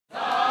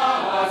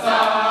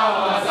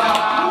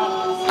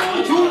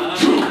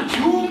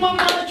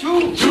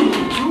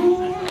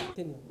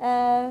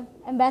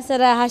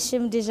Ambassador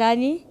Hashim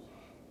Dejani,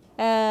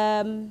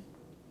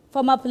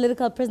 former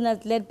political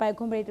prisoners led by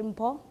Comrade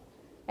Mpo,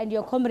 and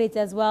your comrades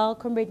as well,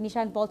 Comrade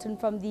Nishan Bolton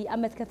from the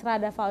Ahmed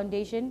Kathrada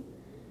Foundation,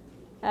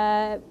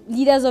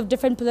 leaders of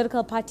different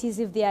political parties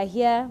if they are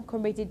here,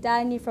 Comrade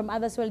Idani from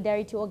other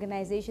solidarity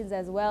organizations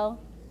as well,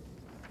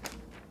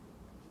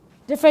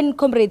 different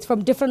comrades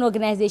from different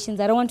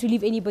organizations. I don't want to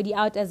leave anybody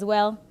out as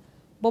well.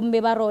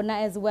 Bombe Barona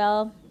as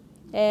well.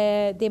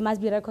 They must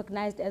be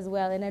recognized as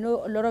well. And I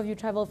know a lot of you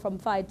travel from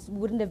far. It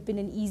wouldn't have been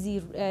an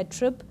easy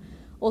trip.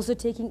 Also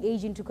taking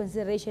age into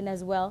consideration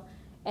as well.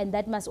 And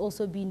that must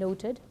also be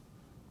noted.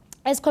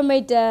 As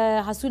Comrade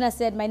Hasuna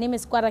said, my name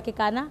is Kwara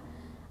Kekana.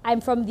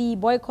 I'm from the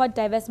Boycott,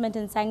 Divestment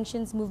and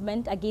Sanctions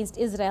Movement Against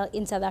Israel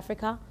in South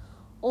Africa,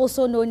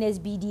 also known as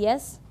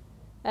BDS.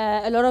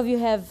 A lot of you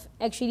have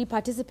actually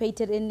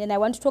participated in, and I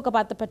want to talk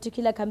about the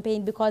particular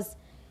campaign because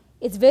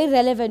it's very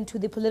relevant to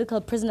the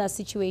political prisoner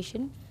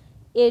situation.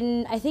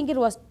 In, I think it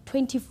was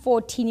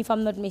 2014, if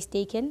I'm not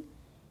mistaken.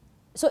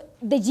 So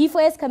the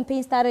G4S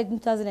campaign started in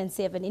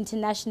 2007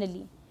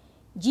 internationally.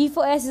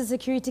 G4S is a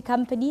security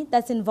company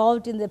that's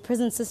involved in the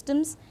prison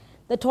systems,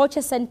 the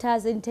torture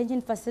centers, and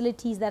detention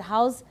facilities that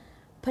house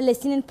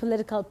Palestinian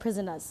political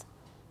prisoners.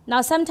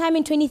 Now, sometime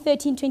in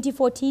 2013,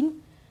 2014,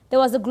 there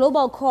was a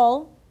global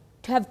call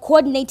to have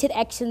coordinated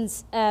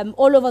actions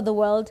all over the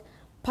world,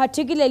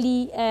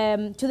 particularly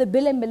to the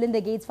Bill and Melinda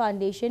Gates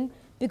Foundation,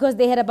 because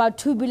they had about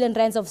 2 billion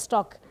rands of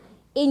stock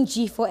in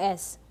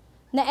G4S.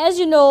 Now, as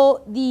you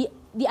know, the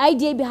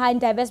idea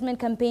behind divestment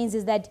campaigns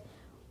is that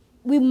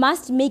we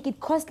must make it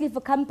costly for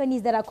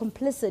companies that are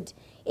complicit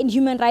in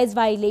human rights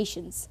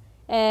violations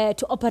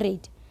to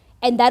operate.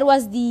 And that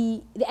was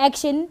the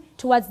action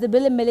towards the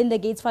Bill and Melinda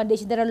Gates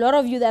Foundation. There are a lot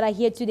of you that are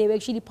here today were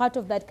actually part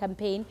of that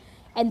campaign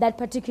and that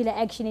particular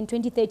action in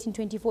 2013,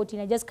 2014.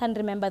 I just can't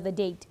remember the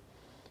date.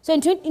 So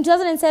in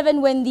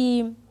 2007, when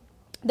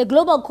the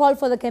global call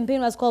for the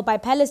campaign was called by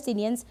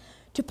Palestinians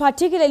to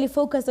particularly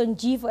focus on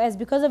G4S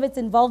because of its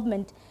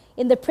involvement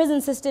in the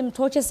prison system,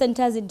 torture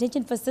centers, and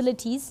detention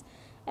facilities.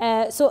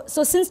 So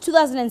since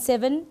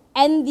 2007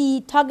 and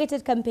the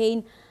targeted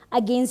campaign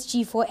against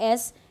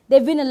G4S, there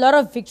have been a lot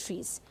of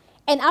victories.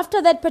 And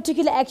after that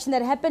particular action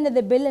that happened at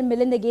the Bill and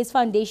Melinda Gates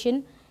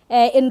Foundation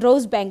in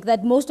Rosebank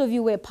that most of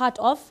you were part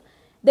of,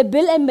 the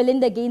Bill and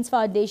Melinda Gates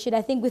Foundation,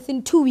 I think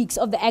within 2 weeks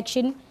of the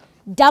action,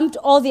 dumped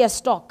all their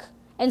stock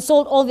and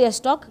sold all their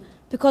stock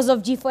because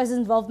of G4S's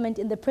involvement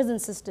in the prison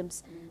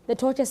systems, the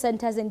torture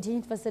centers and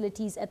detention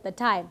facilities at the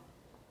time.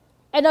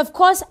 And of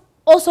course,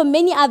 also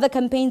many other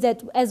campaigns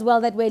as well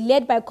that were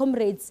led by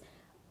comrades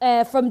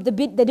from the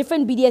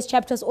different BDS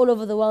chapters all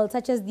over the world,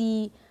 such as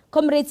the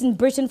comrades in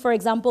Britain, for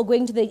example,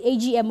 going to the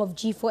AGM of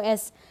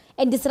G4S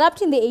and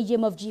disrupting the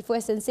AGM of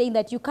G4S and saying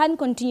that you can't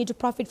continue to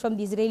profit from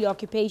the Israeli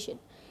occupation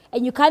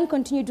and you can't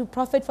continue to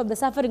profit from the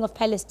suffering of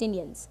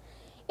Palestinians.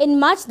 In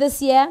March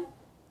this year,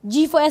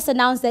 G4S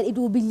announced that it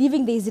will be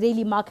leaving the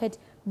Israeli market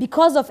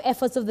because of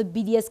efforts of the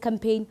BDS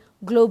campaign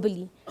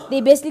globally.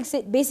 They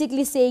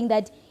basically saying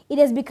that it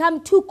has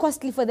become too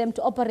costly for them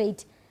to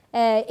operate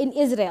in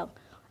Israel.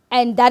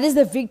 And that is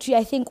the victory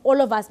I think all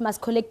of us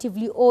must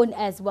collectively own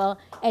as well,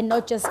 and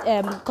not just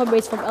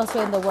comrades from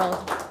elsewhere in the world.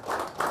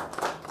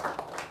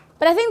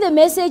 But I think the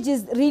message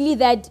is really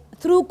that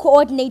through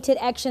coordinated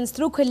actions,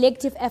 through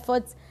collective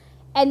efforts,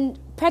 and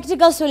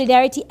practical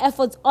solidarity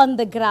efforts on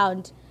the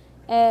ground,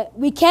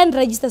 we can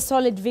register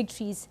solid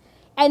victories.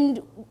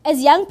 And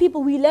as young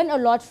people, we learn a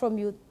lot from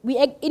you. We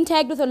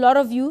interact with a lot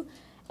of you,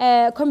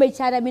 Comrade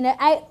Chad. I mean,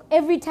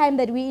 every time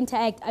that we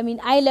interact, I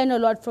mean, I learn a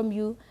lot from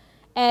you.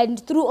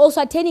 And through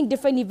also attending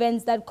different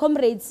events that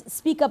comrades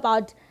speak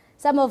about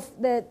some of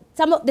the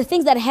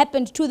things that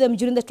happened to them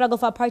during the struggle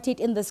for apartheid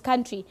in this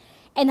country,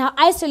 and how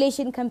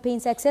isolation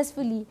campaigns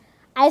successfully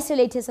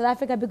isolated South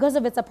Africa because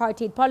of its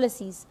apartheid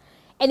policies.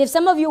 And if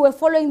some of you were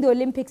following the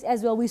Olympics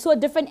as well, we saw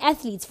different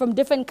athletes from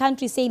different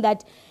countries saying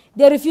that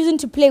they're refusing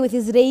to play with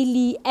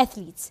Israeli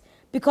athletes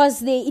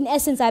because they, in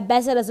essence, are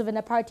ambassadors of an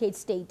apartheid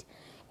state.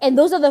 And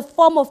those are the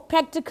form of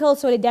practical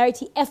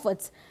solidarity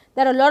efforts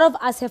that a lot of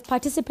us have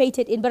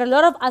participated in, but a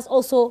lot of us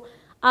also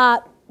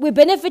we're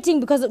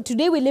benefiting because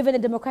today we live in a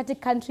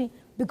democratic country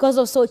because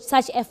of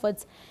such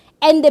efforts.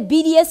 And the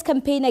BDS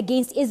campaign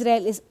against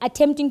Israel is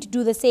attempting to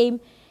do the same.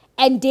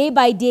 And day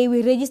by day,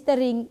 we're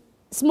registering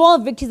small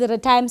victories at a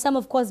time, some,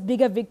 of course,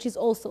 bigger victories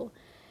also.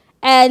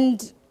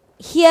 And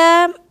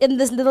here in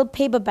this little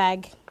paper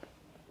bag,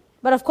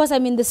 but of course, I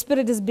mean, the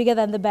spirit is bigger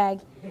than the bag.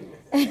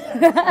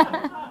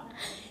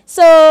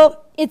 So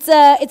it's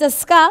a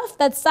scarf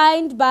that's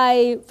signed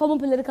by former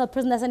political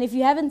prisoners. And if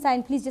you haven't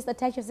signed, please just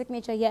attach your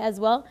signature here as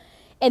well.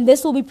 And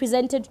this will be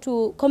presented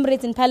to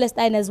comrades in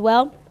Palestine as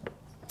well.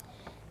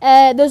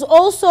 There's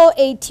also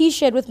a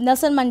T-shirt with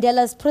Nelson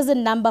Mandela's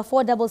prison number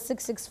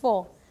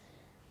 46664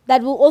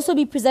 that will also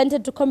be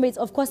presented to comrades,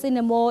 of course, in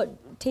a more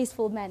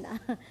tasteful manner,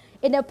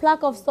 in a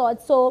plaque of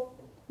sorts. So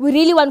we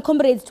really want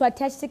comrades to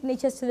attach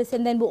signatures to this,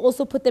 and then we'll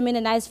also put them in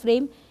a nice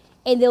frame,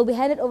 and they'll be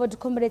handed over to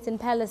comrades in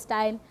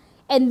Palestine.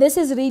 And this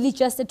is really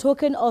just a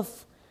token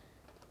of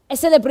a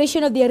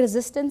celebration of their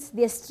resistance,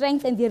 their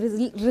strength, and their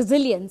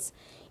resilience.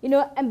 You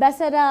know,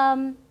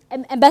 Ambassador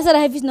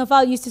Hafiz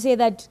Nofal used to say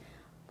that,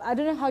 I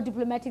don't know how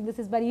diplomatic this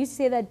is, but he used to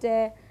say that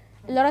a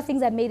lot of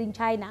things are made in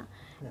China.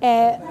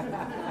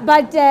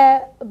 But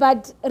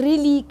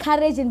really,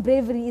 courage and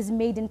bravery is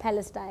made in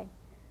Palestine.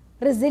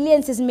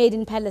 Resilience is made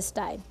in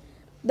Palestine.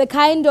 The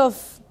kind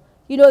of,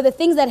 you know, the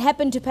things that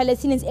happen to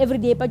Palestinians every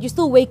day, but you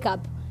still wake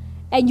up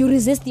and you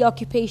resist the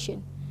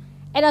occupation.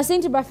 And I was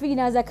saying to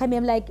Brafina as I come here,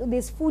 I'm like,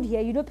 there's food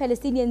here. You know,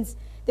 Palestinians,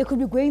 they could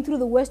be going through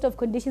the worst of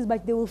conditions,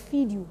 but they will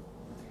feed you.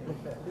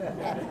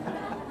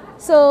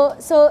 So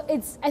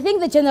it's, I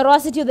think, the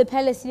generosity of the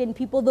Palestinian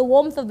people, the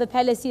warmth of the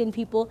Palestinian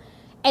people,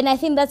 and I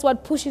think that's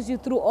what pushes you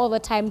through all the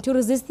time, to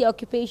resist the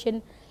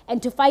occupation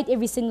and to fight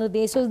every single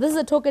day. So this is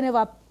a token of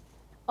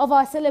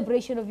our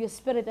celebration of your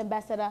spirit,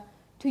 Ambassador,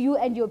 to you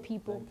and your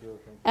people.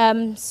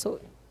 Thank you. So,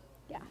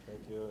 yeah.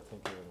 Thank you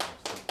very much.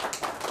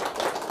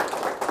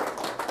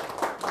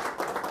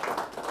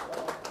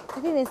 I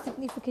think there's,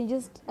 if we can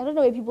just, I don't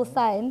know where people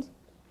signed.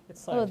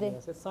 It's signed, Oh, they-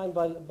 yes. It's signed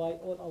by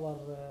all our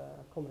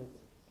comrades.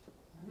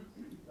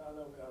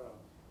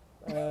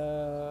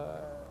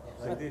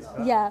 Like this,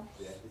 huh? Yeah,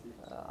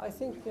 I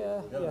think,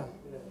 yeah.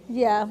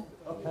 yeah.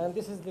 And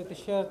this is the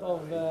T-shirt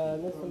of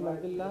Nelson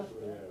Mandela,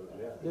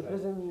 the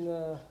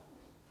prison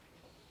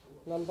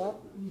number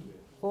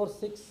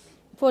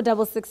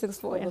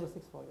 46664, yeah.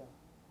 4664, yeah.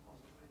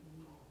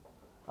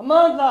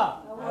 Amandla!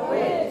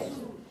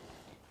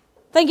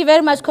 Thank you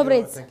very much,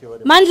 comrades. Thank you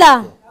very much.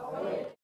 Mandla!